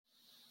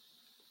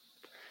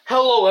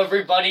Hello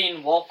everybody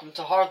and welcome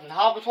to Hearth and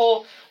Hobbit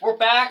Hole. We're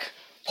back,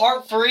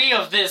 part 3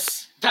 of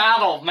this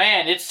battle.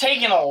 Man, it's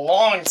taken a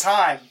long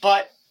time,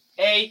 but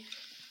it's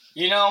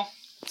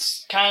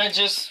kind of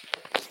just,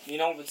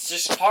 it's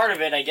just part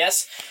of it, I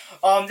guess.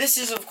 This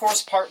is of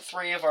course part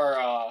 3 of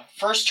our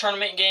first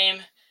tournament game,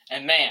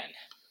 and man,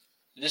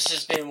 this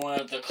has been one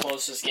of the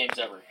closest games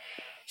ever.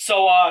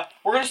 So,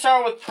 we're going to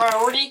start with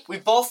priority. We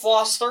both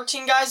lost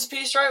 13 guys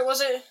apiece, right, was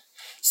it?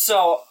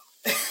 So,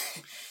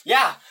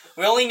 yeah.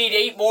 We only need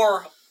 8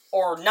 more,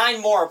 or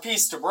 9 more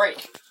apiece to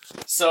break.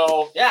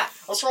 So, yeah,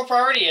 let's roll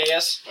priority, I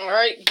guess.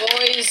 Alright,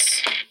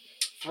 boys.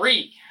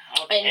 3.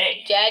 Okay.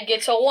 And Dad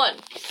gets a 1.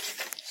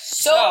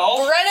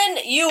 So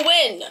Brennan, you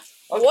win.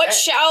 Okay. What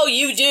shall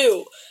you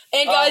do?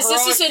 And guys,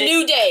 this is a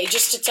new day,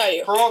 just to tell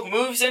you. Heroic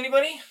moves,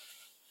 anybody?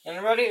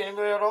 Anybody?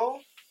 Anybody at all?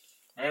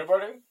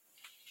 Anybody?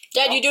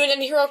 Dad, no? You doing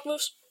any heroic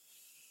moves?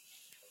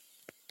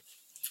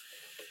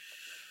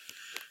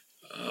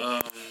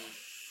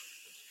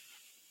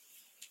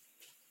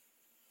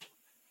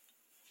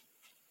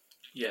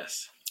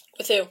 Yes.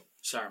 With who?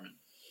 Saruman.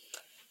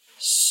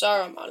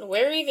 Saruman.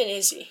 Where even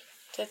is he?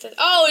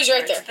 Oh, he's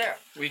right there.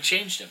 We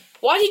changed him.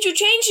 Why did you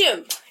change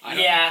him?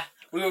 Yeah,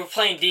 we were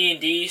playing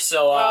D&D,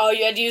 so... oh,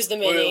 you had to use the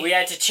mini. We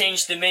had to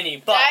change the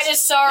mini, but... That is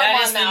Saruman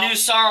That is now. The new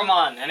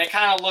Saruman, and it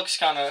kind of looks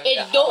kind of...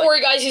 Don't worry,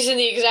 guys, he's in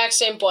the exact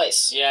same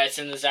place. Yeah, it's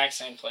in the exact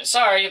same place.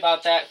 Sorry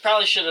about that.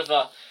 Probably should have...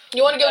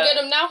 You want to go get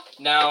him now?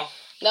 No.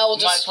 No, we'll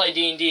just... might play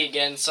D&D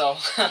again, so...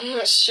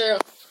 Sure.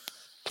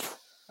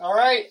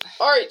 Alright.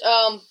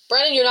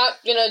 Brennan, you're not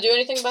gonna do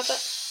anything about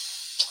that?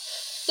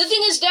 The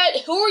thing is,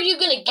 Dad, who are you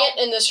gonna get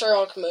in this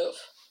heroic move?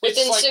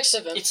 Within 6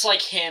 of them. It's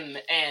like him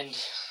and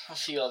a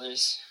few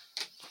others.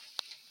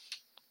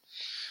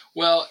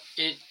 Well,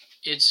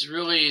 it's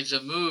really,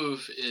 the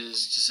move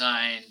is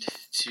designed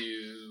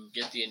to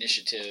get the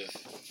initiative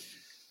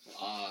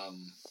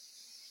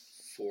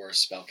for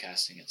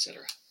spellcasting,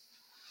 etc.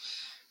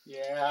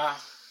 Yeah.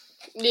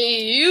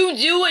 You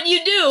do what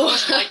you do. How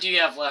much might do you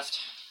have left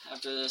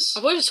after this?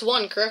 I believe it's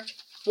 1, correct?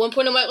 1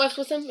 point of might left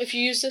with him if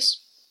you use this?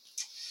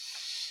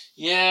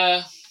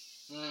 Yeah.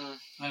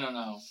 I don't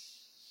know.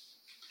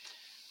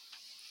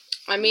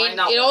 I mean,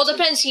 it all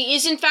depends. He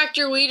is in fact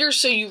your leader,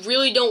 so you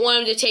really don't want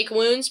him to take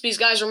wounds. Because,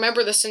 guys,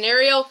 remember the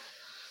scenario.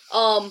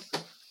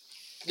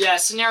 Yeah,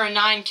 scenario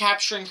 9,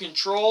 capturing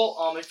control.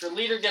 If your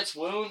leader gets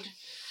wounded,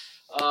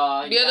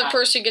 the other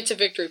person gets a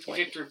victory point.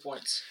 Victory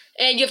points.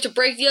 And you have to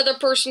break the other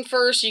person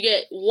first. You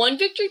get 1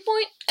 victory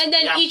point, and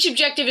then each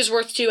objective is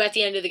worth 2 at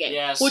the end of the game.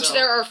 Yeah, which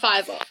there are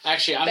 5 of.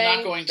 Actually, I'm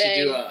not going to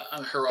do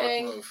a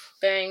heroic move.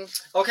 Bang.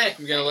 Okay.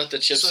 I'm gonna let the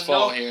chips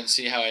fall here and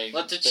see how I...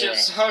 Let the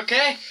chips...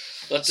 Okay.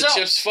 Let the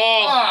chips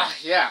fall.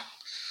 Yeah.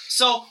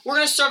 So, we're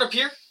going to start up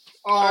here.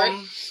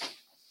 Alright.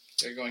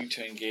 They're going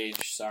to engage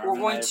Saruman, We're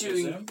going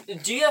to...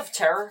 Do you have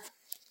terror?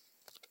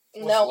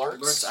 No.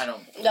 Lurks? I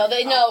don't... No,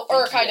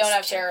 Urkai don't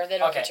have terror. They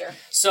don't have terror.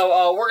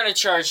 So, we're going to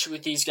charge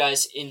with these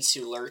guys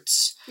into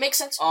Lurts. Makes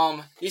sense.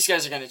 These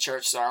guys are going to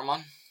charge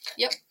Saruman.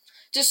 Yep.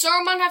 Does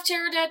Saruman have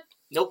terror, Dad?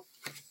 Nope.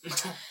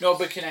 No,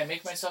 but can I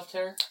make myself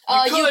terror?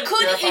 You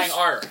could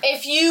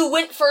if you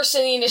went first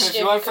in the initiative.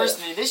 If you went first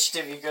in the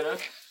initiative, you could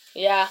have.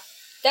 Yeah.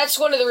 That's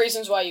one of the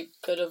reasons why you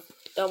could have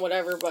done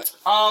whatever, but...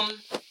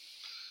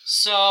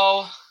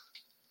 So...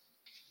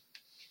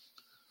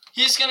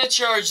 He's gonna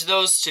charge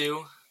those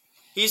 2.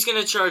 He's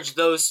gonna charge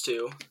those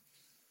 2.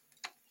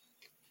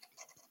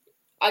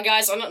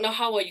 Guys, I don't know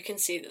how well you can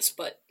see this,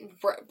 but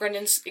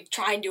Brendan's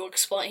trying to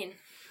explain.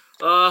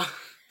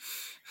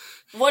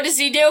 What is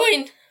he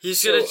doing?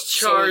 He's gonna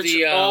charge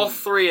all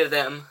 3 of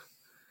them.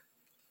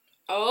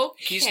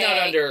 Okay. He's not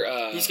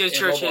under he's gonna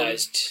charge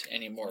immobilized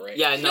anymore, right?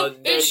 Yeah, no,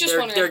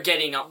 they're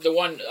getting up. The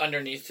one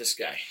underneath this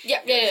guy.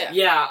 Yeah.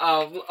 Yeah,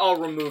 I'll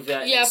remove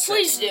that. Yeah,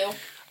 please do.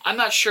 I'm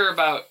not sure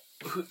about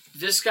who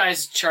this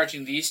guy's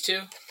charging these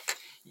 2.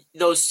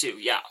 Those 2,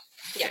 yeah.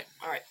 Yeah,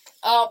 alright.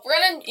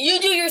 Brennan, you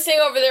do your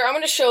thing over there. I'm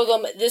gonna show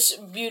them this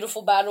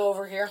beautiful battle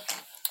over here.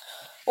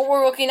 What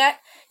we're looking at.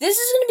 This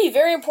is going to be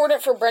very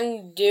important for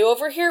Brennan to do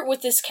over here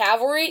with this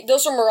cavalry.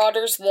 Those are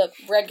marauders, the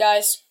red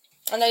guys.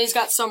 And then he's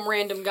got some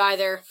random guy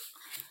there.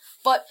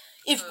 But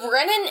if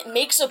Brennan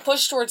makes a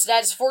push towards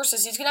Dad's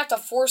forces, he's going to have to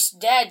force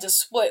Dad to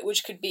split,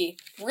 which could be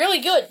really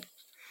good.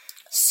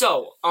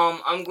 So,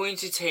 I'm going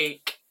to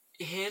take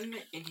him,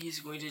 and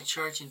he's going to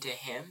charge into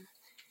him.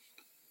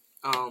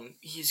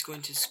 He's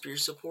going to spear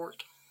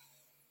support.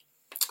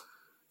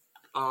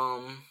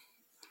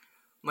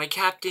 My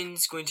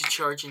captain's going to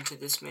charge into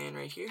this man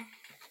right here.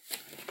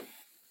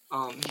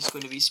 He's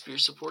going to be spear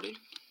supported.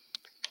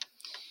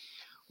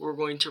 We're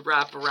going to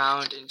wrap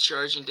around and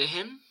charge into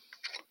him.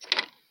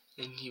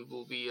 And he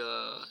will be,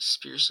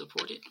 spear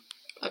supported.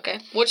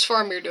 Okay. Which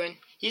farm you're doing?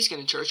 He's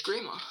going to charge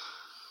Grandma.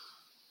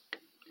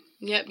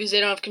 Yeah, because they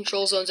don't have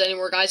control zones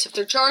anymore, guys. If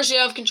they're charged, they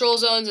don't have control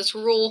zones. That's a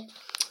rule.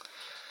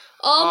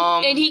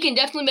 And he can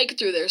definitely make it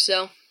through there,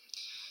 so.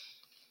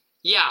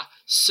 Yeah,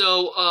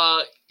 so,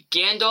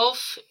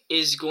 Gandalf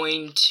is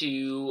going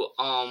to,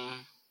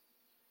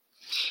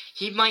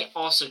 He might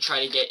also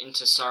try to get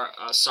into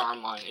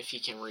Saruman if he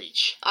can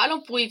reach. I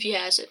don't believe he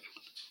has it.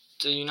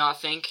 Do you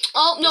not think?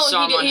 Oh, no,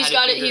 Saruman he's had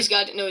got a it. bigger- He's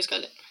got it. No, he's got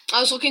it. I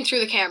was looking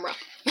through the camera.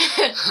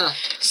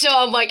 So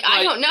I'm like,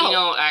 I don't know. You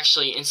know,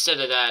 actually,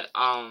 instead of that,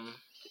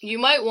 You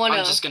might want to...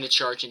 I'm just going to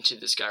charge into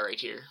this guy right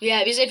here.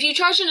 Yeah, because if you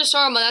charge into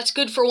Saruman, that's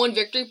good for 1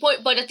 victory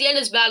point, but at the end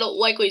of this battle,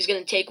 likely he's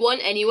going to take 1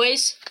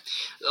 anyways.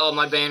 Oh,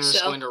 my banner is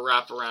So- going to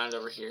wrap around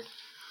over here.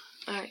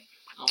 Alright.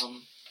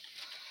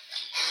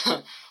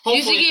 Hopefully, Do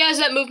you think he has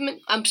that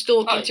movement? I'm still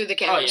looking through the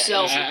camera, yeah,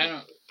 so... I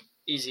don't.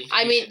 easy.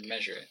 I You mean- should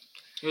measure it.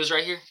 He was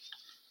right here.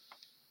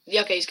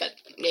 Yeah, okay, he's got it.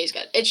 Yeah, he's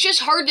got it. It's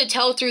just hard to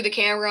tell through the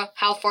camera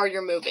how far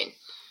you're moving.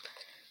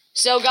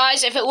 So,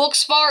 guys, if it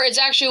looks far, it's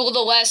actually a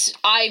little less.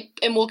 I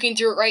am looking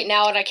through it right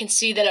now, and I can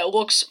see that it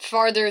looks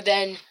farther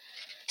than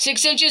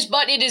 6 inches,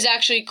 but it is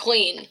actually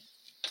clean.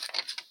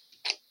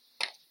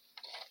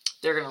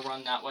 They're gonna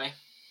run that way.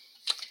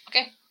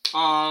 Okay.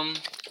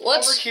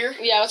 Over here.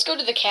 Yeah, let's go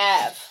to the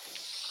cave.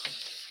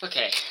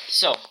 Okay,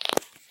 so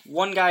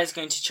one guy is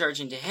going to charge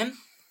into him.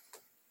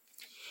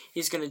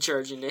 He's gonna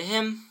charge into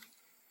him.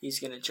 He's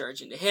gonna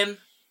charge into him.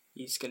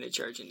 He's gonna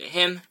charge into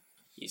him.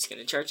 He's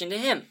gonna charge into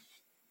him.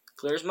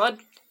 Clear as mud.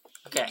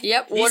 Okay.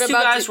 Yep. These What two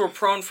about guys were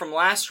prone from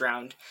last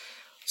round,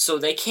 so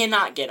they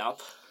cannot get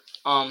up.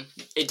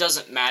 It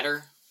doesn't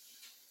matter,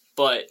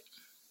 but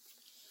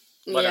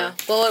Yeah. whatever.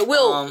 Well, it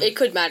will. Um, It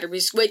could matter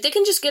because wait, they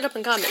can just get up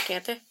in combat,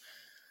 can't they?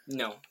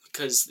 no,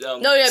 because No,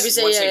 yeah, because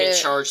once yeah, they get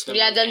yeah. charged,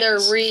 Yeah, then they're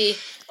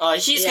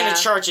He's Yeah. gonna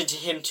charge into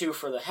him too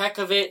for the heck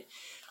of it.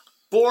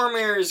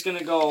 Boromir is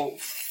gonna go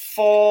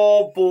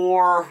full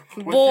bore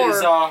with Bore.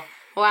 his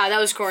Wow, that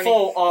was corny.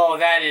 full. Oh,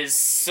 that is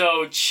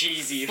so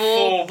cheesy.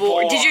 Full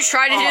bore. Did you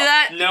try to do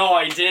that? No,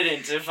 I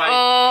didn't. If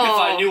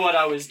I knew what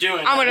I was doing,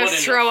 I'm I gonna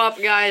wouldn't throw have.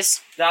 up,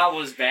 guys. That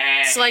was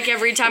bad. It's like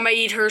every time I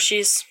eat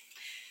Hershey's.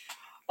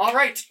 All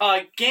right,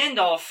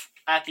 Gandalf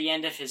at the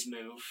end of his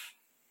move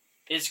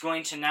is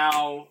going to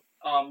now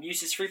use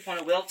his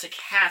 3-point will to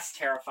cast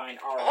Terrifying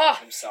Aura on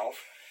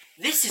himself.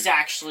 This is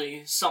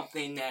actually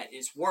something that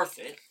is worth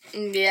it.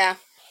 Yeah.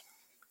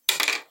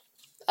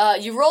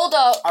 You rolled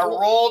a... I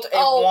rolled a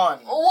 1.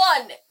 A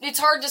 1. It's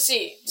hard to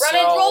see.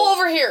 Brennan, So- roll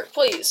over here,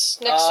 please.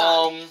 Next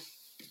time.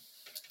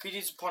 Could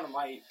use a point of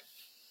might.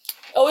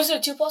 Oh, is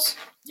it a 2+?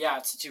 Yeah,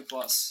 it's a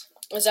 2+.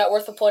 Is that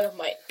worth a point of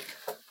might?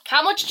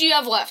 How much do you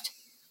have left?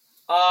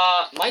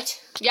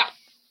 Might? Yeah.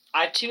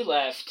 I have 2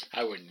 left.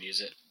 I wouldn't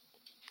use it.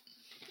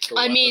 For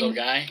I one mean- little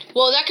guy.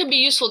 Well, that could be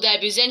useful,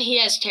 Dad, because then he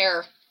has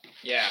terror.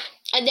 Yeah.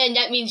 And then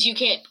that means you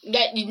can't...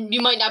 That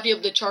you might not be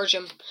able to charge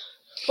him.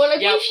 But I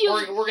Yeah,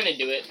 believe you... we're gonna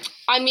do it.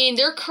 I mean,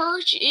 their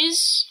courage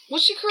is...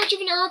 What's the courage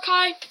of an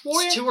Uruk-hai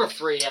warrior? It's 2 or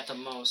 3 at the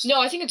most.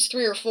 No, I think it's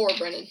 3 or 4,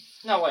 Brennan.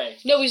 No way.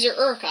 No, he's an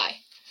Uruk-hai.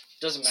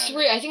 Doesn't It's matter.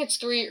 3. I think it's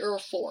 3 or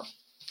 4.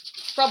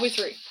 Probably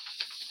 3.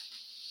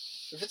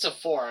 If it's a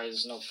 4,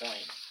 there's no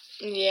point.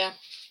 Yeah.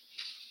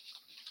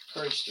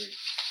 Courage 3.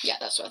 Yeah,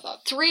 that's what I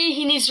thought. 3,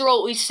 he needs to roll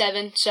at least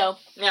 7, so...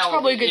 Yeah,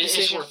 Probably a good it's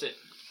decision. worth it.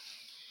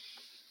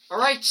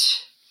 Alright.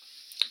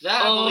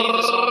 That, I believe,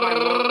 is all my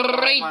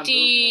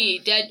Alrighty.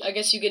 movement. Dad, I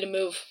guess you get a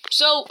move.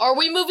 So, are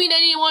we moving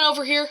anyone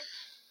over here?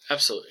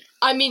 Absolutely.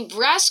 I mean,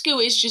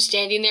 Vrasku is just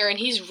standing there, and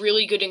he's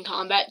really good in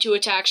combat. 2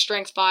 attack,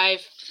 strength 5,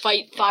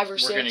 fight 5 or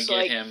 6. We're gonna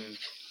get him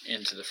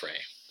into the fray.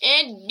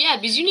 And, yeah,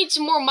 because you need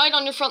some more might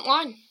on your front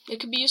line. It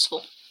could be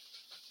useful.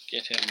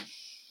 Get him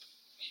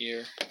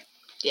here.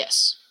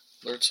 Yes.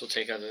 Lurtz will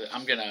take out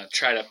I'm gonna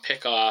try to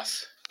pick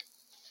off.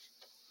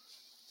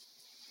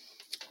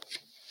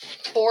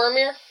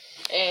 Boromir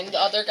and the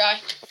other guy.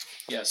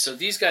 Yeah, so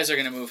these guys are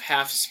gonna move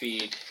half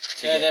speed.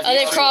 To Yeah, get- They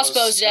have Crossbows,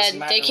 crossbows, doesn't Dad.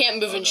 matter. They can't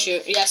move and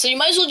shoot. Yeah, so you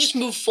might as well just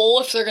move full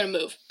if they're going to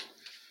move.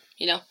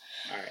 You know?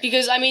 Alright.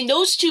 Because, I mean,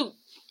 those 2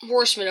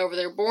 horsemen over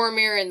there,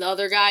 Boromir and the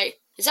other guy,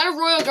 is that a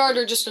royal guard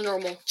or just a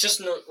normal? Just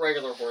no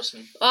regular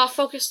horseman.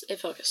 Focus. It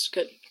focused.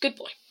 Good. Good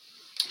boy.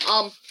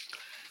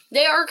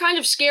 They are kind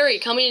of scary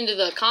coming into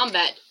the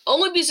combat.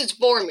 Only because it's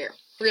Boromir.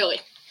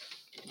 Really.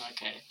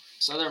 Okay.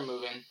 So they're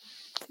moving.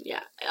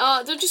 Yeah.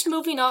 They're just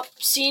moving up,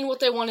 seeing what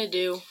they want to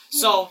do.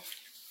 So,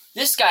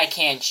 this guy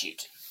can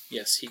shoot,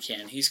 Yes, he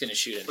can. He's gonna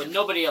shoot at but him.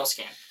 nobody else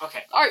can.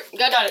 Okay. Alright,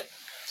 got it.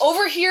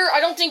 Over here, I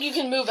don't think you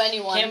can move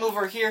anyone. Can't move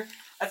over here.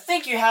 I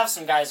think you have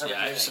some guys over Yeah,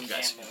 I here. have some that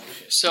guys. can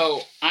move.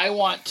 So I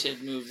want to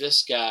move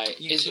this guy.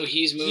 He's moved?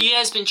 He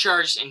has been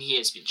charged, and he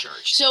has been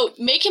charged. So,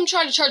 make him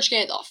try to charge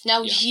Gandalf.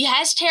 Now, Yeah. he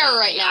has terror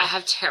right Yeah, now. I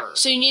have terror.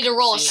 So you need to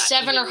roll a So you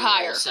 7 need or to roll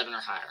higher. 7 or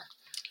higher.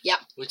 Yeah.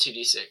 With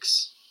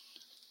 2d6.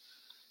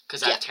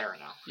 Because I have terror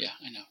now. Yeah,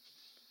 I know.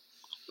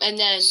 And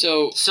then...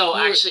 So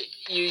Actually,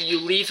 you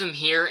leave him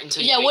here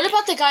until you yeah, make what it.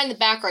 about the guy in the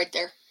back right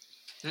there?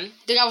 Hmm?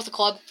 The guy with the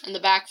club in the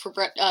back for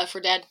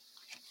Dad.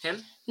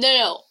 Him?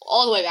 No,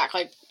 all the way back.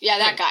 Like, yeah,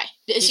 that Him. guy.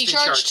 Is he He's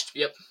been charged?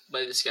 Yep,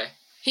 by this guy.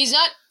 He's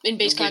not in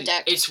base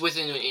contact. It's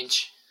within an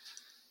inch.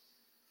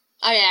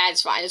 Oh yeah,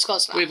 it's fine. It's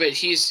close enough. wait, but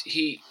he's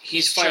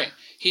fighting.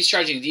 He's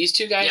charging these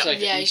 2 guys. Yeah. Like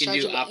Yeah, you he's can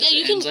do charging- yeah, opposite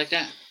you can- ends like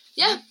that.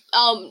 Yeah.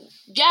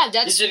 Yeah,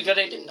 that's... Is it a good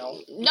idea? No.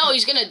 No,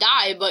 he's gonna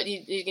die, but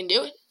he can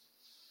do it.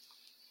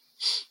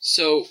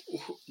 So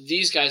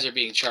these guys are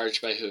being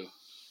charged by who?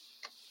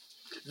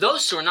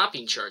 Those two are not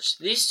being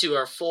charged. These two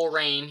are full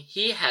reign.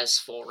 He has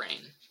full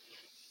reign.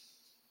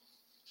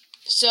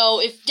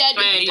 So if Dad,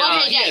 He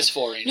Dad, has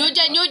full reign. you know what,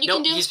 Dad, you know what you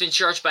can do? He's been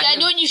charged by Dad, him. you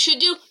know what you should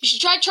do? You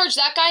should try to charge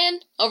that guy in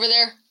over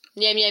there.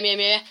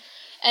 Yeah.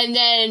 And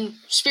then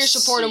spear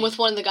support him with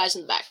one of the guys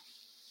in the back.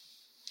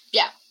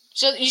 Yeah.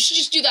 So you should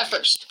just do that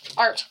first.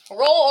 Art,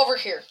 roll over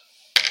here.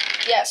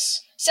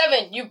 Yes.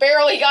 7. You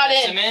barely got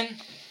Puts in. him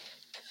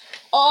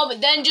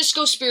in. Then just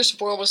go spear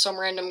support with some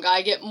random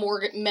guy. Get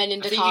more men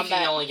into I think combat. you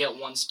can only get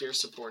one spear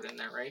support in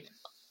there, right?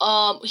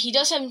 He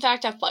does in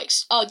fact have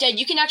bikes. Oh, Dad,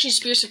 you can actually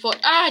spear support.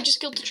 I just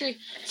killed the tree.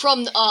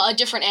 From a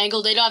different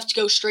angle. They don't have to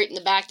go straight in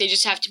the back. They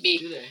just have to be.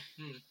 Do they?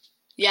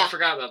 Yeah. I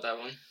forgot about that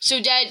one.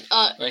 So, Dad,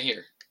 Right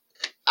here.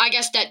 I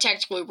guess that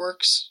technically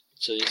works.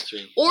 So these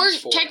 3. Or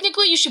These 4.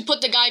 technically, you should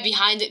put the guy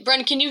behind it.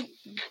 Brendan, can you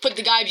put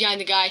the guy behind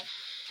the guy?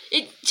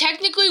 It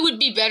technically would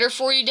be better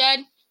for you, Dad.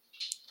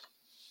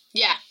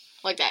 Yeah,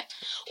 like that.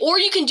 Or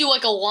you can do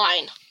like a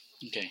line.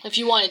 Okay. If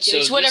you wanted to. So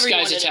It's whatever this you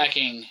guy's wanted.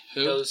 attacking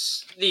who?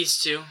 These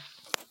two.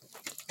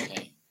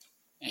 Okay.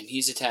 And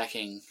he's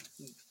attacking.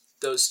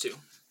 Those two.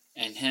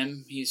 And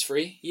him, he's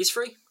free? He's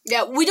free.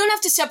 Yeah, we don't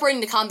have to separate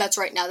into combats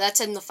right now. That's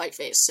in the fight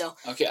phase, so.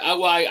 Okay,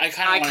 I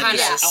kind of want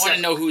to I want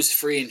to know who's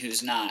free and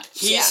who's not.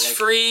 He's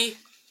free.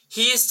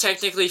 He is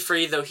technically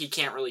free, though he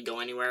can't really go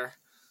anywhere.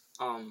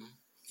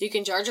 You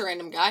can charge a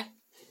random guy.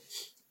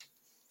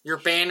 Your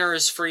banner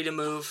is free to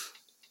move.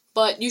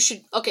 But you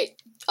should, okay,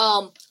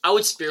 I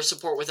would spear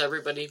support with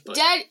everybody, but...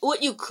 Dad,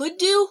 what you could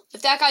do,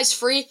 if that guy's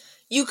free,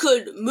 you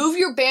could move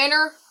your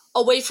banner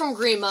away from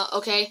Grima,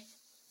 okay?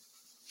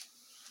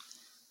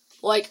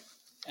 Like...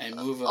 And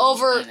move him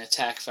over and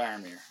attack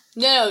Faramir.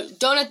 No,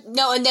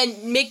 and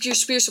then make your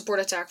spear support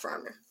attack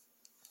Faramir.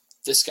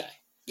 This guy.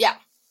 Yeah.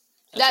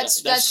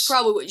 That's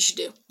probably what you should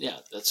do. Yeah,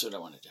 that's what I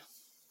want to do.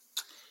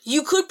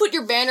 You could put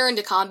your banner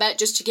into combat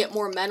just to get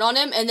more men on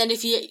him, and then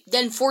if you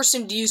then force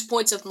him to use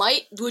points of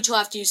might, which he'll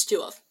have to use 2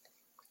 of.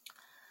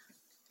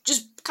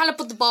 Just kind of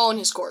put the ball in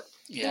his court.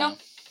 Yeah. You know?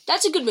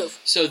 That's a good move.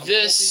 So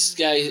this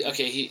guy,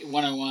 okay, he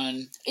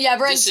 1-on-1. Yeah,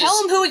 Brent,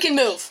 tell him who he can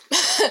move.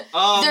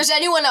 If there's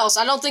anyone else,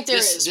 I don't think there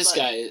is. This but...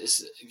 guy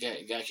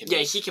can move. Yeah,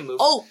 he can move.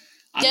 Oh,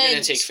 I'm going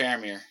to take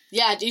Faramir.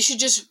 Yeah, you should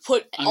just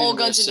put all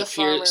guns into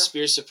Faramir.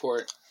 Spear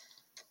support.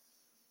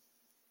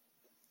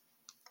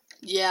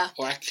 Yeah.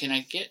 Or can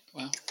I get,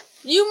 well...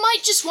 You might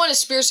just want to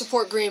spear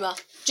support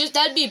Grima.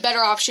 That'd be a better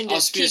option to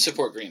I'll spear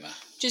support Grima.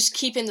 Just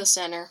keep in the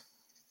center.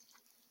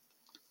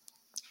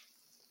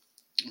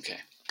 Okay.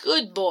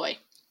 Good boy.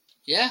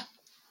 Yeah.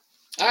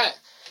 Alright.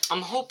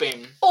 I'm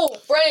hoping... Oh,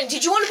 Brandon,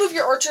 did you want to move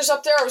your archers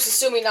up there? I was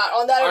assuming not.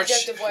 On that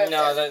objective way.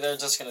 No, they're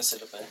just going to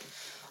sit up there.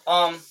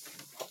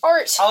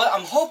 Art.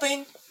 I'm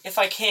hoping, if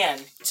I can,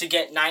 to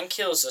get 9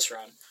 kills this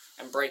round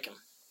and break him.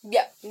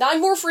 Yeah,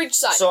 9 more for each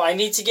side. So I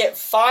need to get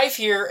 5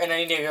 here, and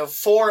I need to go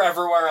 4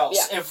 everywhere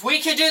else. Yeah. If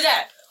we could do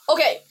that...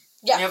 Okay,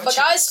 yeah, but guys,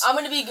 chance. I'm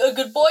going to be a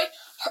good boy.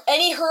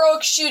 Any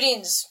heroic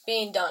shootings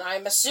being done?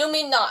 I'm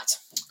assuming not.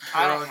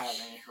 I don't have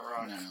any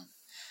heroic.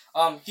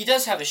 No. He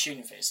does have a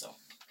shooting phase, though.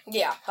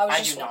 Yeah,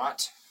 I do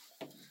not.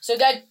 So,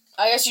 Dad,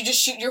 I guess you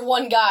just shoot your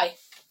one guy.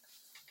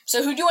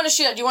 So who do you want to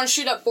shoot at? Do you want to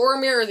shoot at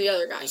Boromir or the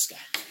other guy? This guy.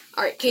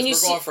 Alright, can you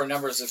see? We're going for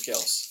numbers of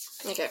kills.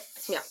 Okay,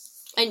 yeah.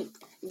 And,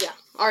 yeah.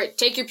 Alright,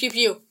 take your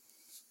pew-pew.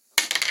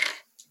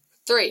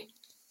 3.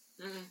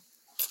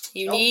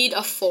 You need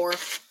a 4.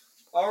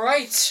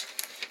 Alright.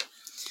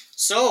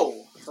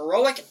 So,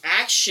 heroic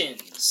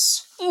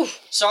actions. Ooh.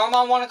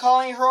 Saruman want to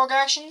call any heroic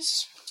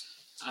actions?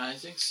 I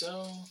think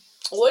so.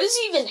 What does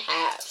he even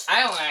have?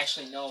 I don't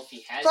actually know if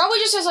he has. Probably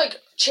just has, like,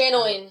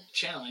 channeling.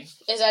 Channeling.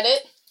 Is that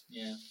it?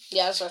 Yeah.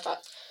 Yeah, that's what I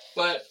thought.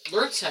 But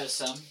Lurks has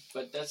some,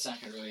 but that's not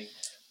going to really...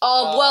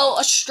 Well,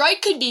 a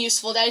strike could be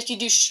useful. That if you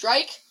do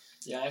strike...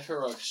 Yeah, I have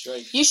heroic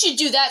strike. You should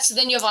do that so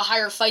then you have a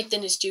higher fight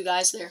than his 2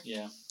 guys there.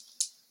 Yeah.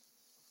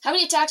 How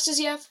many attacks does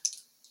he have?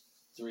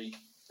 3.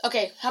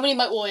 Okay, how many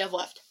might will he have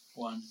left?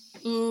 1.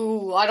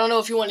 Ooh, I don't know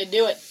if you want to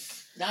do it.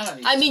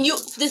 I mean,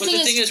 the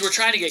thing is, we're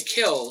trying to get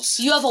kills.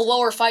 You have a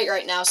lower fight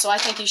right now, so I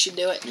think you should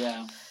do it.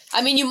 Yeah.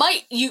 I mean,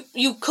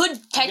 you could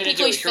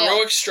technically fail.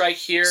 Heroic strike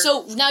here.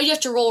 So now you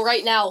have to roll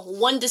right now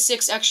 1 to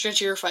 6 extra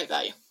to your fight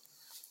value.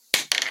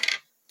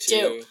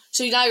 2.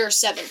 So now you're a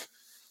 7.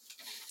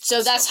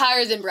 So that's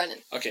higher than Brennan.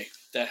 Okay,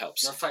 that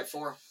helps. They're fight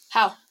 4.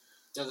 How?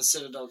 They're the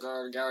Citadel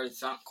Guard,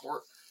 Fountain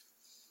Court.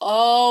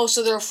 Oh,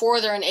 so they're a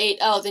 4, they're an 8.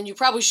 Oh, then you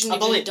probably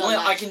shouldn't have done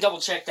that. I can double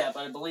check that,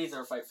 but I believe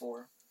they're fight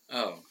 4.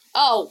 Oh.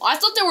 Oh, I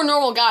thought they were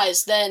normal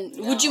guys. Then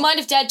No. would you mind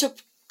if Dad took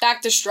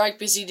back the strike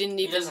because he didn't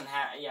even? He doesn't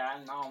have. Yeah,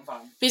 no, I'm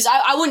fine. Because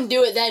I wouldn't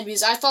do it then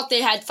because I thought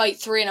they had fight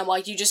 3 and I'm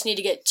like, you just need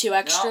to get 2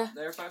 extra. No,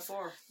 they're fight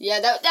 4. Yeah,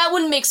 that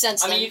wouldn't make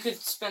sense. I then. mean, you could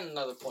spend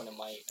another point of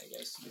might, I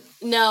guess.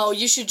 No,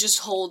 you should just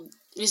hold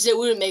because it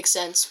wouldn't make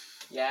sense.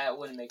 Yeah, it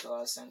wouldn't make a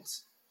lot of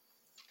sense.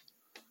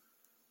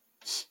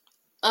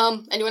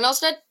 Anyone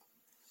else, Ned?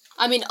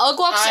 I mean,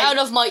 Ugwalk's out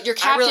of might. Your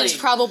captain's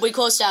probably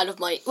close to out of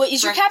might. Wait,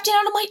 is your captain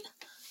out of might?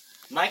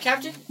 My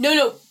captain?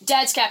 No,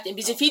 Dad's captain.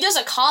 Because if he does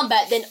a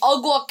combat, then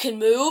Ugluck can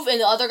move,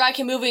 and the other guy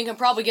can move, and can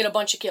probably get a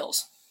bunch of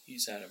kills.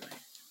 He's out of it.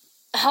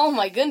 Oh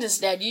my goodness,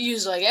 Dad, you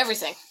use like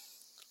everything.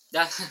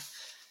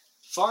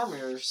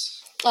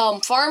 Farmers.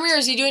 Faramir,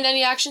 is he doing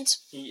any actions?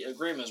 The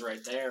agreement's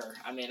right there.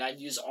 I mean, I'd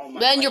use all my...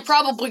 Then might. you're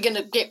probably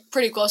gonna get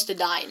pretty close to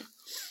dying.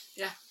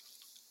 Yeah.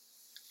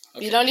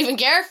 Okay. You don't even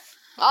care?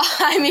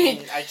 I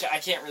mean, I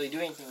can't really do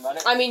anything about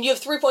it. I mean, you have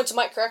 3 points of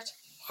might, correct?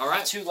 All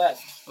right. 2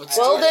 left.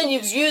 Well, then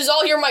you've used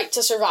all your might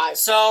to survive.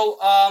 So,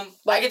 I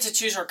get to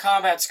choose where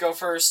combats go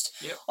first.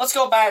 Yep. Let's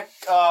go back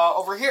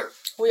over here.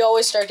 We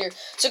always start here.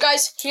 So,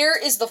 guys, here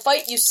is the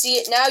fight. You see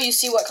it now. You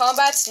see what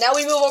combats. Now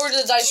we move over to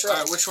the dice roll.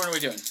 All right, which one are we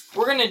doing?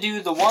 We're going to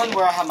do the one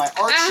where I have my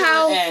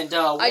archer and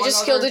I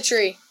just killed a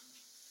tree.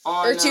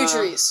 Or 2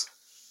 trees.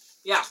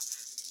 Yeah.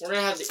 We're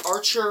going to have the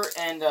archer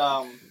and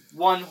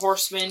 1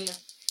 horseman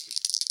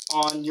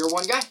on your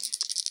 1 guy.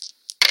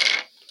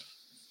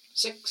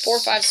 6. 4,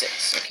 5,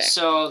 6. Okay.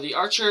 So the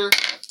archer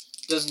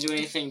doesn't do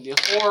anything. The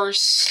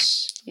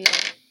horse... No.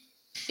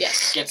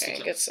 Yes. Gets the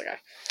kill. Gets the guy.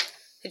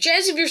 The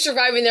chance of you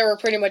surviving there were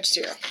pretty much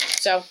 0.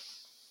 So.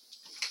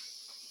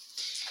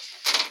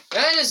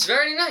 That is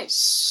very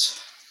nice.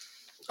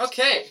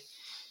 Okay.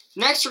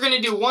 Next, we're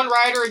going to do 1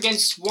 rider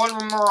against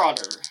 1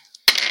 marauder.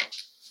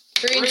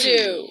 3 and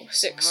 2.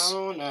 6.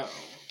 Oh,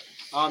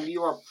 no.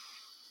 You are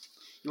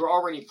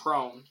already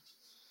prone,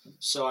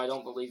 so I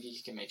don't believe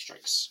you can make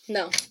strikes.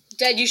 No.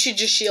 Dad, you should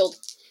just shield.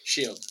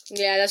 Shield.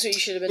 Yeah, that's what you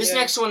should have been This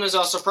doing. next one is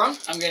also prone.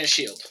 I'm going to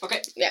shield.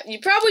 Okay. Yeah, you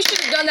probably should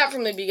have done that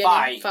from the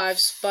beginning.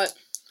 5s, but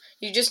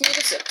you just need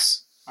a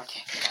 6.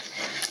 Okay.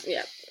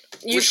 Yeah.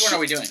 Which one are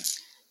we doing?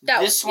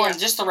 This one,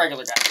 just the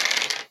regular guy.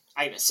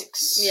 I get a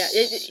 6. Yeah,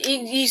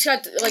 he's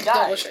got, like, He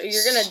double dies. shot.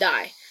 You're gonna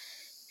die.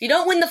 If you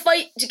don't win the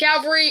fight to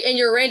cavalry and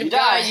you're a random You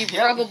die, guy, you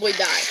yep. probably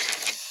die.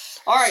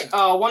 Alright,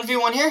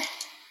 1v1 here.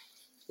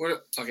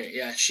 Okay,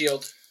 yeah,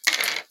 shield.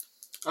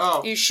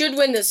 Oh. You should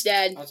win this,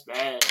 Dad. That's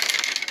bad.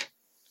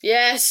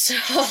 Yes.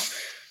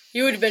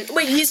 You would have been...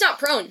 Wait, he's not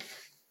prone.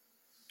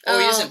 Oh,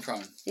 he isn't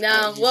prone.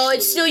 No. Well,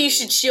 it's still you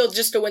should shield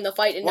just to win the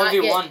fight and not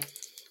 1v1. get...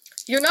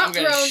 You're not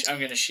prone. I'm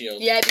going to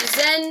shield. Yeah, because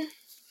then...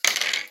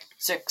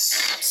 6.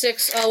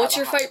 6. What's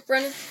your fight,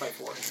 Brennan? Fight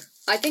 4.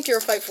 I think you're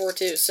a fight 4,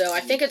 too. So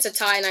I think it's a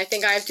tie, and I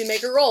think I have to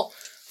make a roll.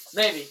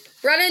 Maybe.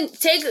 Brennan,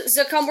 take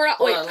Zakumbra.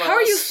 Wait, Hold on, how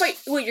are you let's- fight...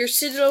 Wait, you're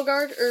Citadel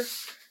Guard? Or...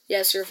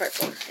 Yes, you're a fight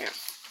 4. Yeah.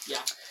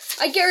 Yeah.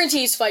 I guarantee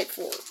he's fight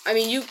 4. I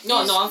mean, you... No,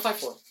 I'm fight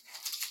 4.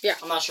 Yeah.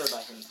 I'm not sure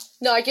about him.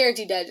 No, I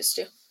guarantee Dad is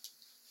too.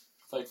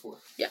 Fight 4.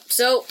 Yeah.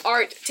 So,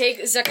 alright, take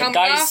Zakumbra.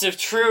 Dice of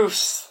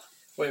truth.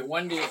 Wait,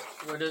 what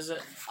is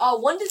it?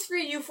 1 to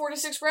 3, you 4 to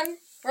 6, Brennan?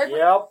 Right?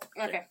 Yep.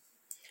 Okay.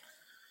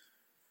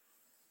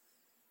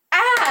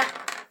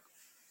 Ah!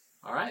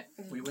 All right,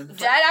 we win the fight.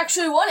 Dad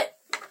actually won it.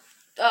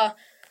 So,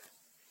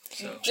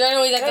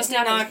 Generally, that That doesn't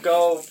did happen. not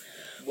go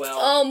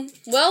well.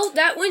 Well,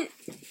 that went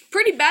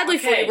pretty badly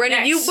for Okay, you,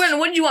 Brennan. next. Brennan,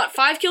 what did you want?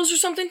 5 kills or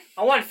something?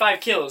 I wanted 5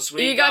 kills.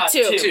 We You got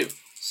 2. 2.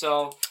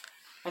 So,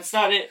 that's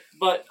not it.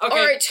 But, okay.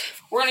 Alright.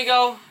 We're gonna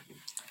go.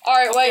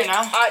 Alright, wait.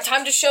 now. Alright,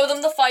 time to show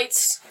them the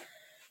fights.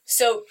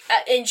 So,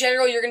 in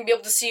general, you're going to be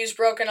able to see who's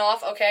broken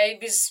off, okay?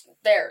 Because,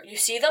 there, you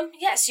see them?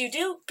 Yes, you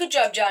do. Good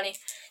job, Johnny.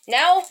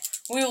 Now,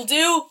 we will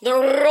do the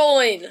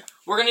rolling.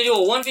 We're gonna do a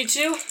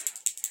 1v2.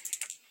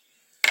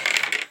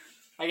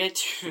 I get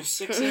 2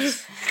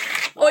 6s.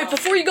 Oh, wait,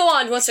 before you go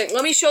on, one second.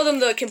 Let me show them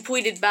the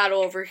completed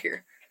battle over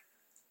here.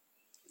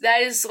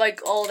 That is, like,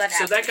 all that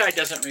So happened. that guy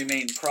doesn't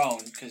remain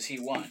prone because he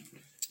won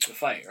the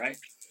fight, right?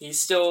 He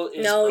still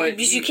is. No, but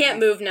because you he- can't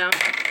move now.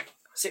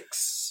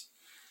 6.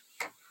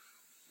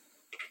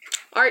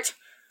 Alright.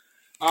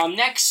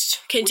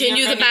 Next. Continue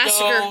we are the gonna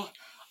massacre. go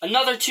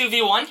Another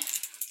 2v1.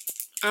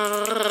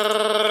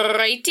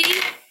 Righty.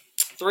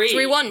 3-1.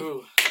 3-1.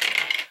 Ooh.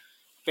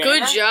 Good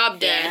Banner. job,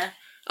 Dad. Banner.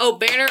 Oh,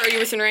 Banner, are you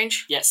within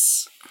range?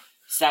 Yes.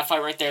 It's that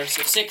fight right there.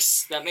 So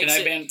 6. That Can makes I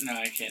it. ban? No,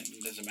 I can't.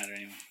 It doesn't matter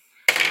anyway.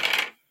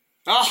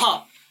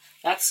 Oh,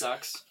 that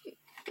sucks.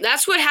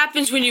 That's what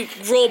happens when you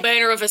roll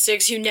Banner of a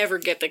 6. You never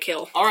get the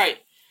kill. All right.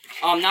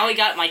 Now we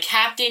got my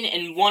captain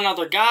and 1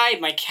 other guy.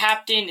 My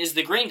captain is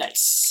the green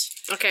dice.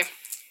 Okay.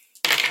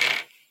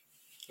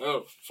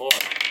 Oh, 4.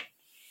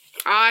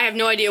 I have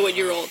no idea what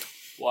you rolled.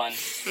 1.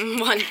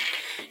 1.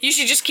 You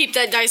should just keep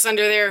that dice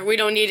under there. We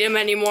don't need him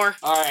anymore.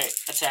 All right,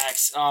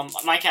 attacks.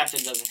 My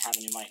captain doesn't have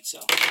any might, so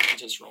I can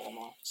just roll them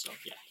all. So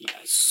yeah, he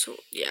dies. So,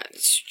 yeah.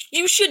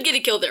 You should get a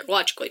kill there,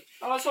 logically.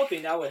 I was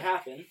hoping that would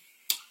happen.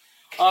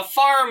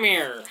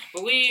 Faramir,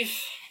 believe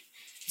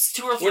it's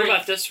 2 or 3. What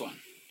about this one?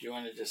 Do you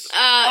want to just?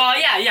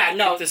 Yeah,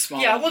 no. Get the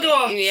small yeah, one. we'll do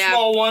a Yeah.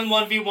 small one,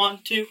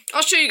 1v1, 2.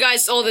 I'll show you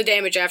guys all the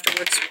damage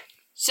afterwards.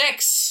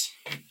 6.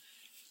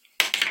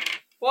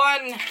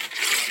 1.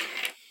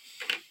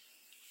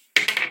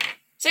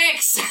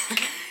 6.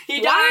 He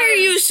died. Why are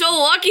you so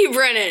lucky,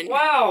 Brennan?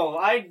 Wow,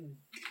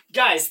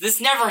 guys, this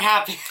never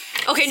happened.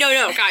 Okay,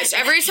 no, guys.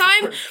 Every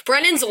time,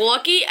 Brennan's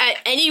lucky at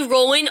any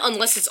rolling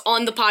unless it's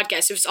on the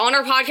podcast. If it's on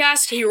our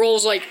podcast, he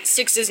rolls like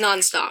 6s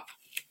nonstop.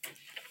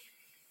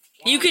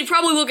 You could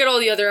probably look at all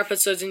the other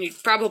episodes and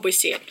you'd probably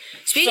see it.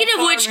 Speaking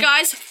of which,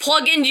 guys,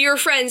 plug into your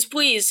friends,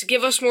 please.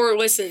 Give us more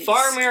listens.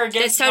 Farmer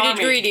against That sounded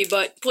Tommy. greedy,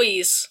 but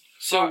please.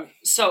 So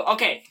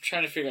okay. I'm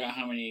trying to figure out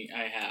how many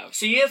I have.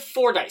 So you have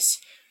 4 dice.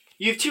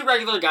 You have 2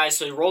 regular guys,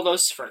 so you roll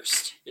those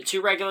first. The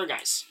 2 regular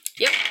guys.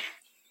 Yep.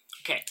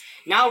 Okay.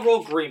 Now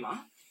roll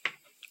Grima.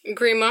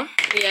 Grima,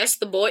 yes,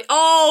 the boy.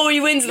 Oh, he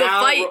wins the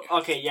fight.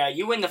 Okay, yeah,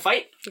 you win the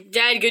fight.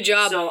 Dad, good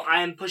job. So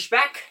I am pushed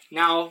back.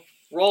 Now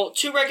roll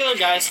 2 regular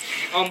guys.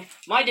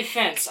 My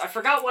defense. I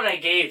forgot what I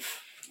gave.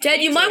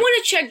 Dad, you might want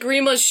to check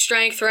Grima's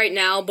strength right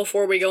now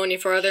before we go any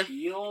further.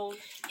 Shield.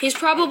 He's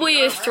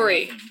probably a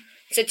 3.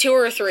 It's a 2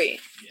 or a 3.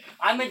 Yeah.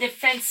 I'm a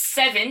defense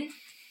 7.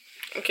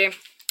 Okay.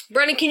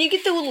 Brennan, can you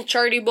get the little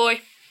charty boy?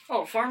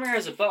 Oh, Farmer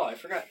has a bow. I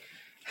forgot.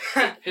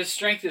 His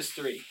strength is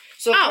 3.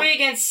 So Oh. 3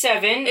 against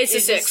 7 It's a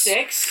is 6.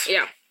 6.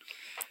 Yeah.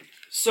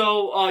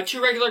 So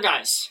 2 regular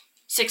guys.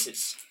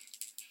 6s.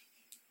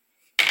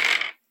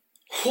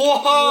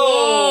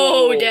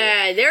 Whoa! Whoa,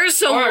 Dad. There's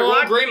some Alright, roll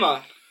luck.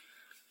 Grima.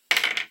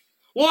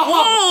 Whoa!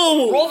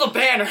 Whoa! Roll the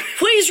banner.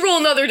 Please roll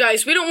another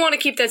dice. We don't want to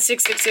keep that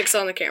 666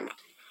 on the camera.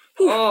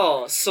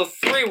 Oh, so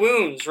 3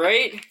 wounds,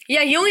 right?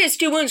 Yeah, he only has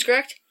 2 wounds,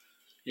 correct?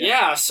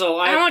 Yeah, so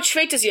I How have much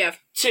fate does he have?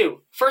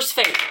 2. First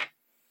fate.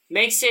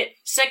 Makes it.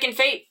 Second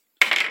fate.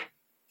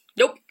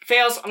 Nope.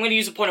 Fails. I'm going to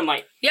use a point of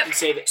might. Yep. And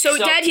save it. So,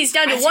 Dad, he's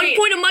down to that's 1 it.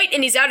 point of might,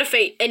 and he's out of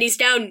fate, and he's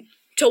down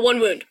to 1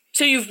 wound.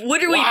 So you've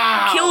literally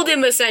Wow. killed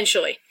him,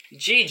 essentially.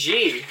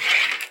 GG.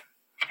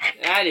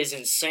 That is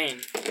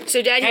insane.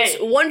 So, Dad, Hey, he's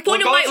 1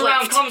 point of what might goes around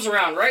left. comes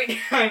around, right?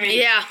 I mean,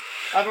 Yeah.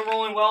 I've been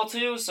rolling well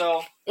too,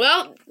 so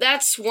Well,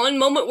 that's one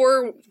moment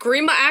where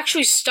Grima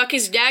actually stuck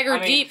his dagger I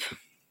mean, deep.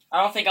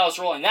 I don't think I was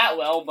rolling that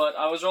well, but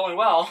I was rolling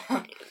well.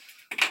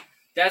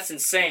 That's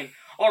insane.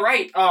 All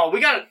right, we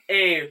got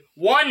a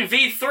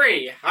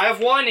 1v3. I have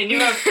 1 and you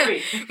have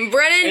 3.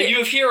 Brennan, And you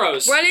have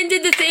heroes. Brennan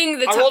did the thing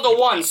that's... I rolled a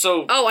 1,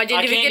 so... Oh, I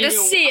didn't even can't get to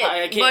see it,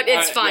 I can't- but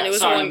it's fine. yeah, It was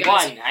sorry, 1,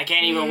 guys. 1. I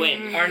can't even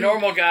win. Our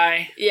normal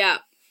guy. Yeah.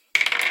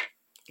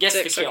 Guess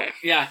 6, the kill. okay.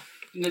 Yeah.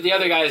 The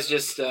other guy is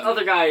just.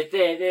 Other guy,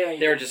 They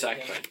were just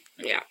occupied.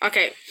 Yeah,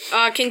 okay.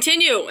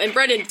 Continue. And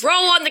Brendan,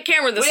 roll on the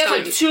camera this We have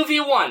time. a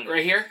 2v1.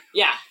 Right here?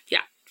 Yeah. Yeah.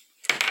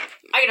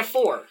 I get a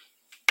 4.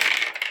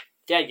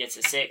 Dad gets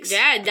a 6.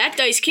 Dad, that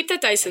dice, keep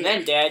that dice in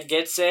And there. then Dad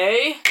gets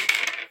a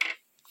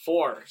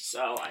 4.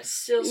 So I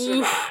still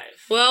survive.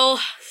 Well,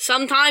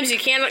 sometimes you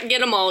can't get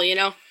them all, you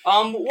know.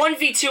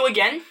 1v2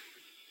 again.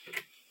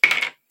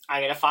 I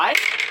get a 5.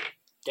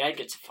 Dad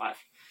gets a 5.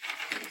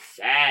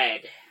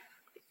 Sad.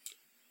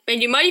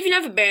 And you might even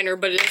have a banner,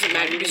 but it doesn't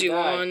matter because you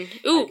die. won.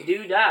 I Ooh,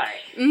 do die.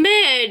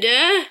 med.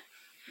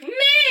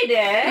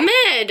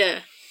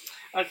 Med.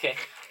 Okay.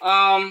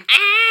 Ah.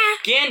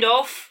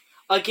 Gandalf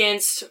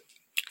against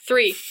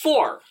 3.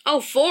 4.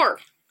 Oh, 4.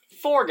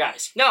 4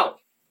 guys. No.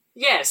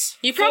 Yes.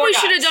 You 4 probably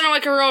should have guys. done it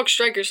like a heroic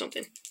strike or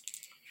something.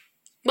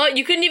 But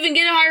you couldn't even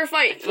get a higher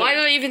fight. Why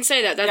did I even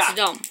say that? That's Yeah.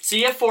 dumb. So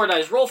you have 4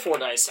 dice. Roll 4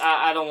 dice.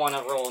 I don't want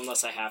to roll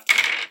unless I have to.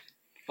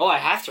 Oh, I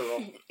have to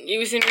roll. You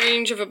within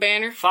range of a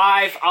banner.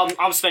 5.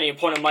 I'm spending a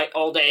point of might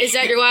all day. Is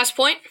that your last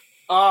point?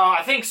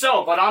 I think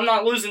so, but I'm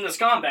not losing this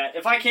combat.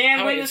 If I can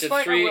How win many this is it?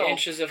 fight, 3 I will.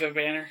 inches of a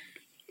banner?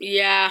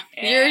 Yeah.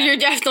 Yeah. You're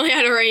definitely out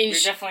of You're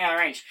range. definitely out of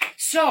range.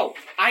 So,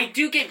 I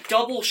do get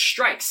double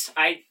strikes.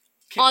 I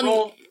can On-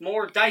 roll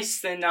more dice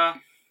than,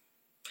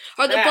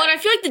 But that. I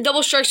feel like the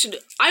double strikes should...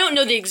 I don't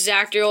know the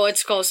exact rule.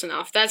 It's close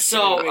enough. That's...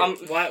 So,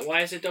 Wait,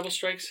 why is it double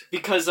strikes?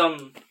 because,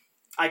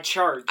 I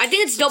charge. I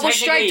think it's So double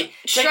strikes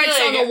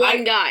technically, on the one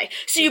I- guy.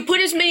 So you put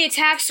as many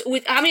attacks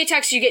with... How many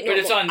attacks do you get But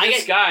normal? it's on I this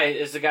get- guy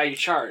is the guy you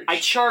charged. I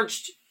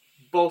charged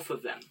both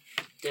of them.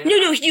 Didn't No, I?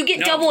 no, you get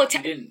No, double you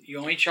attack. didn't. You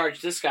only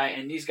charged this guy,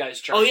 and these guys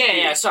charged Oh, yeah,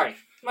 you. yeah, sorry.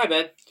 My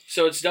bad.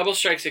 So it's double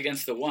strikes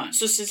against the one.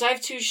 So, since I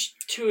have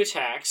two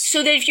attacks...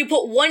 So that if you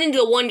put 1 into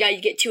the one guy,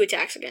 you get 2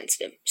 attacks against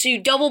him. So you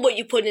double what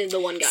you put into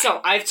the one guy. So,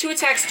 I have 2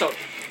 attacks total.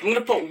 I'm going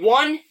to put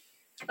 1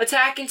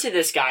 attack into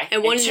this guy,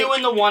 And one 2 into-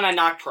 in the one I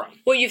knocked prone.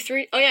 Well, you have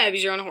 3... Oh, yeah,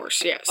 because you're on a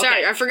horse. Yeah, sorry,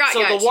 Okay, I forgot,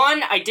 so guys. the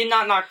one I did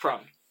not knock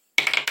prone.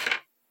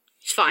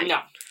 It's fine. No.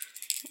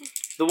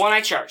 The one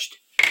I charged.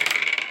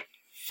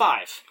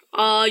 5.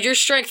 Your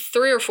strength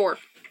 3 or 4?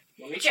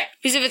 Let me check.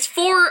 Because if it's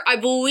 4, I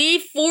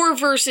believe 4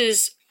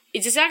 versus...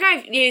 Is that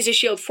guy... Yeah, he's a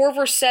shield. 4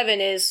 versus 7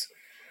 is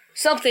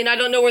something. I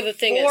don't know where the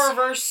thing 4 is.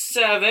 versus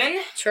 7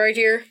 It's right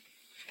here.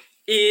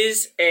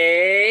 is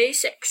a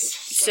 6.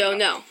 So,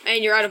 no.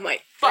 And you're out of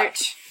might.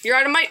 But You're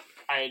out of might.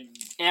 I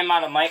am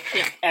out of mic,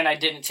 Yeah. and I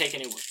didn't take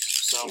any wounds.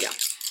 So, Yeah.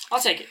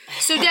 I'll take it.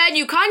 So, Dad,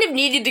 you kind of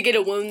needed to get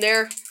a wound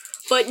there.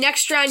 But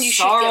next round, you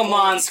should get one.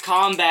 Saruman's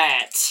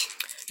combat.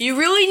 You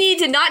really need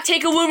to not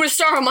take a wound with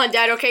Saruman,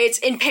 Dad, okay? It's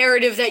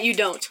imperative that you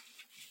don't.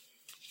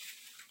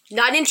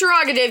 Not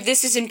interrogative,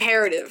 this is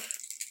imperative.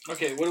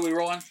 Okay, what are we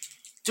rolling?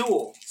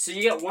 Duel. So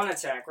you get 1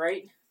 attack,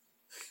 right?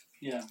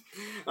 Yeah.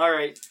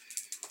 Alright.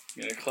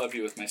 I'm gonna club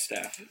you with my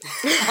staff.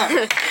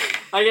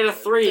 I get a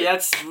 3.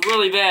 That's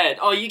really bad.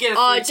 Oh, you get a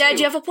 3 Dad, too.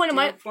 do you have a point of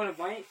Do you have might? a point of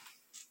might?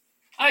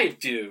 I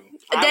do.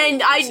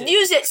 Then I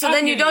use it, so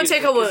then you don't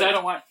take a Because wound. I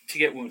don't want to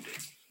get wounded.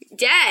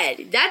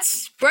 Dad,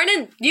 that's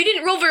Brennan. You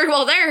didn't roll very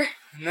well there.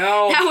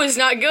 No. That was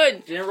not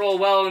good. Didn't roll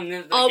well in the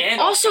Gandalf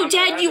Also,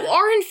 combat Dad, you either.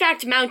 are in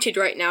fact mounted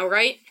right now,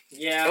 right?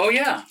 Yeah. Oh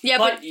yeah. Yeah,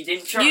 but you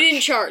didn't charge. you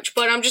didn't charge.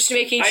 But I'm just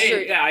making I sure.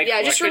 didn't- yeah,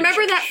 I just couldn't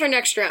remember that charge. for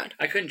next round.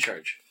 I couldn't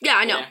charge. Yeah,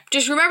 I know. Yeah.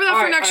 Just remember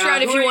that for next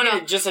round if who you are want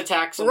gonna to just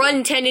attack something?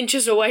 run 10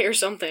 inches away or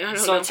something. I don't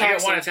So know. attack I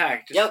got one some-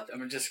 attack. Yep.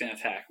 I'm just gonna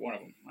attack one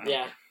of them.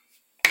 Yeah.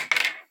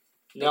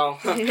 No.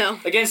 No.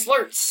 Against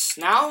Lurtz.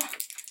 Now,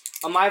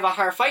 I have a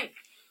higher fight.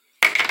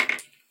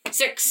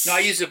 6. No, I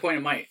used a point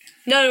of might.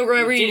 No,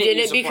 remember you didn't did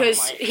use it a point of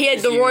because might. he had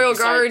Because the you Royal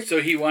decided- Guard.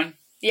 So he won.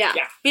 Yeah.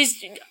 Yeah.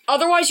 Because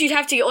otherwise you'd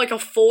have to get like a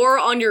 4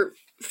 on your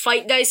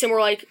fight dice, and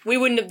we're like, we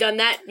wouldn't have done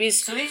that.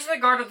 Because So these are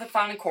the guard of the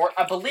Fountain Court.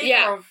 I believe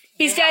Yeah.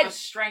 He's they have dead. a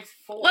strength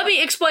 4. let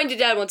me explain to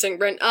Dad one second,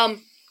 Brent.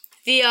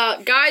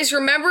 The guys,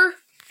 remember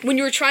when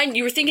you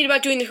were thinking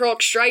about doing the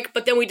heroic strike,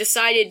 but then we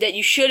decided that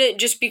you shouldn't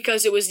just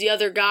because it was the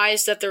other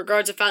guys that they're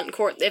guards of Fountain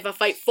Court. They have a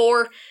fight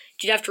 4.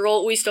 You'd have to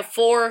roll at least a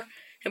 4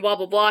 and blah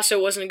blah blah. So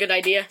it wasn't a good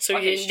idea. So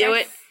you didn't do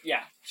it.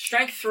 Yeah.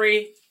 Strength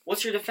 3.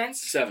 What's your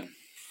defense? 7.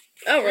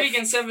 Oh, 3 right.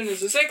 against 7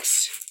 is a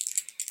 6.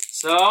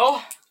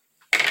 So,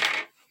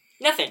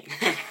 nothing.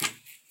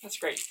 That's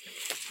great.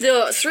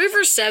 The 3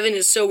 versus 7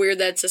 is so weird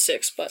that it's a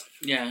 6, but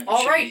Yeah.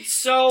 All right,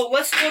 so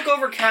let's look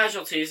over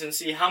casualties and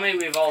see how many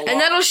we've all lost. and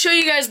that'll show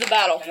you guys the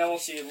battle. And then we'll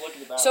see. Look at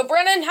the battle. So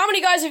Brennan, how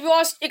many guys have you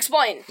lost?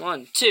 Explain.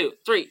 1, 2,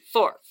 3,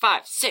 4,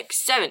 5,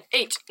 6, 7,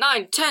 8,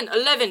 9, 10,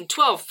 11,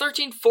 12,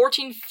 13,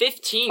 14,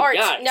 15 All right.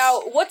 guys.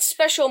 Now, what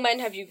special men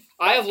have you?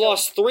 I have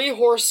lost 3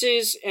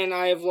 horses, and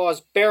I have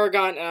lost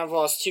Baragon, and I've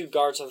lost 2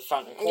 guards of the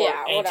Fountain Court,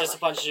 Yeah, and whatever. just a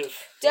bunch of...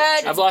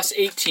 Dad, I've lost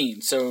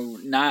 18, so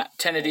not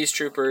 10 of these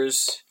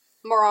troopers,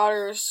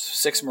 Marauders.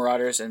 6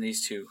 marauders, and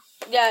these 2.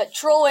 Yeah,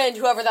 Troll and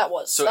whoever that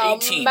was. So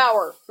 18.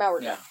 Mauer.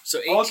 Yeah. So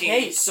 18.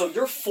 Okay, so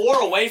you're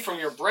 4 away from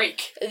your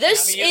break.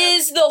 This I mean,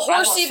 is the I lost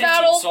horsey 15,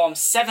 battle. so I'm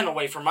 7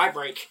 away from my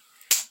break.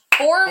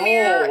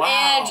 Boromir Oh, wow.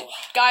 and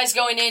guys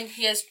going in.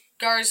 He has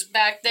guards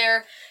back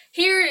there.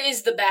 Here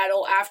is the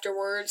battle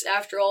afterwards,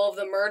 after all of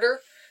the murder.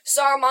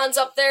 Saruman's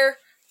up there.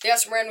 They got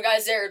some random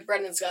guys there.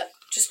 Brendan's got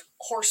just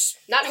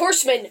not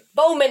horsemen,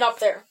 bowmen up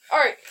there.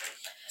 Alright.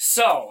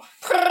 So,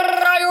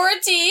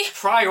 Priority.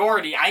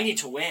 priority, I need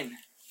to win.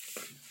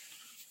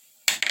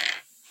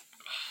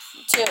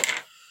 2.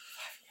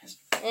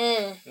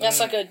 That's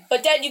not good.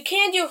 But Dad, you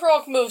can do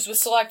heroic moves with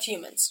select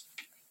humans.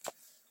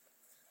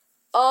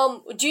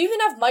 Do you even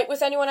have might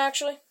with anyone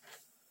actually?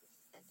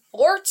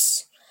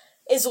 Lortz?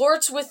 Is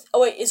Lortz with...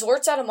 Oh wait, is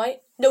Lortz out of might?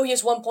 No, he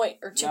has 1 point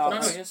or 2 No,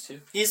 points. No, he has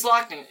 2. He's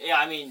locked in. Yeah,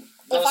 I mean...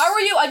 If I were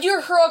you, I'd do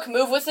a heroic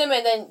move with him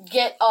and then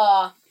get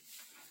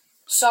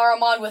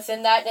Saruman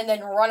within that and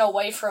then run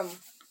away from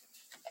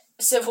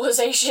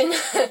civilization.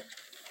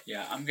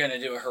 Yeah, I'm gonna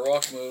do a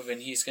heroic move,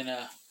 and he's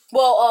gonna...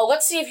 Well,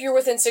 let's see if you're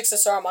within 6 of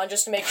Saruman,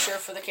 just to make sure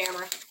for the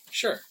camera.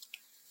 Sure.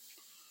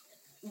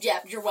 Yeah,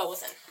 you're well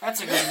within.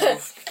 That's a good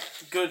move.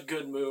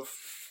 Good move.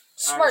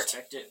 I Smart.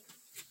 respect it.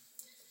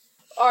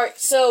 Alright,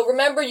 so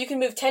remember you can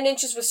move 10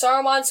 inches with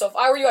Saruman, so if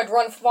I were you, I'd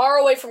run far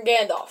away from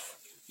Gandalf.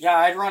 Yeah,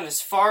 I'd run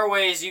as far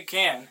away as you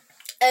can.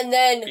 And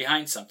then,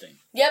 Behind something.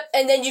 yep,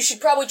 and then you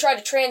should probably try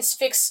to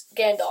transfix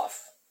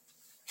Gandalf.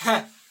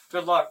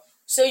 Good luck.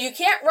 So you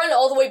can't run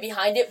all the way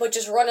behind it, but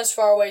just run as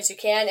far away as you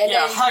can, and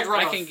Yeah, then... I'd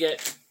run.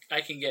 I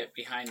can get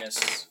behind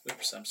this.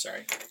 Oops, I'm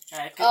sorry.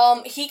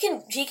 He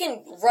can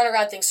run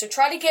around things. So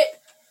try to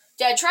get,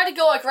 Dad. Try to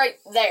go like right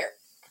there,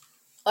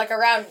 like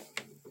around,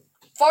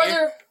 farther.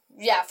 Here?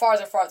 Yeah,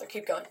 farther.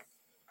 Keep going.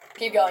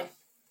 Keep going.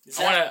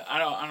 I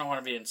don't want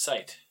to be in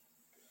sight.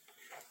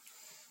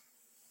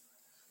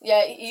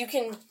 Yeah, you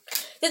can.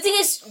 The thing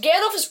is,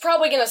 Gandalf is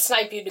probably gonna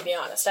snipe you, to be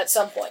honest, at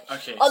some point.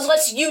 Okay.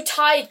 Unless you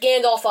tie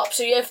Gandalf up,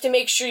 so you have to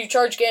make sure you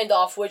charge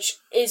Gandalf. Which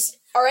is,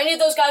 are any of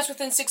those guys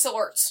within 6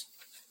 alerts?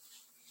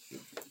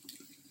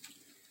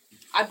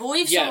 I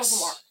believe some of them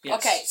are.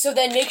 Yes. Okay, so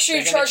then make sure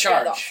you They're gonna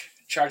charge Gandalf.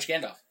 Charge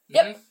Gandalf.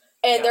 Yep. Mhm.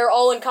 And Yeah. they're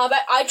all in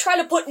combat. I try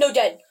to put no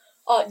dead.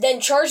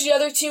 Then charge the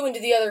other 2 into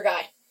the other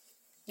guy.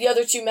 The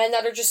other 2 men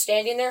that are just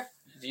standing there.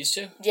 These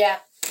 2? Yeah.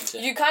 Into,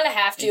 You kind of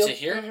have to. into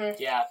here?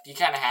 Mm-hmm. Yeah, you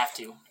kind of have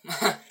to.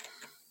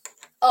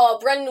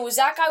 Brendan, was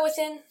that guy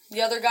within?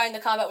 The other guy in the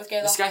combat with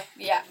Gandalf? This guy?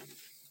 Yeah.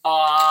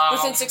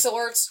 Within 6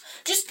 alerts.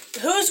 Just,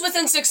 who's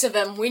within 6 of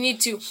them? We need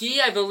to.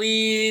 He, I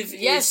believe,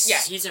 Yes.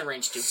 Yeah, he's in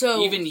range 2.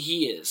 So, Even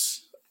he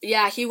is.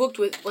 yeah, he looked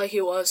like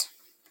he was.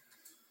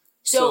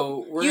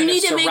 So we're you gonna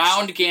need to make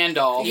surround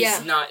Gandalf. Yeah.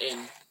 He's not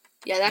in.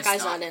 Yeah, that He's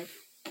guy's not. not in.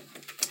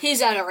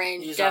 He's out of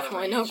range, He's out of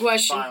definitely, range no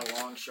question. by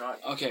a long shot.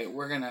 Okay,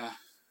 we're gonna.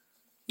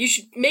 You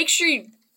should make sure you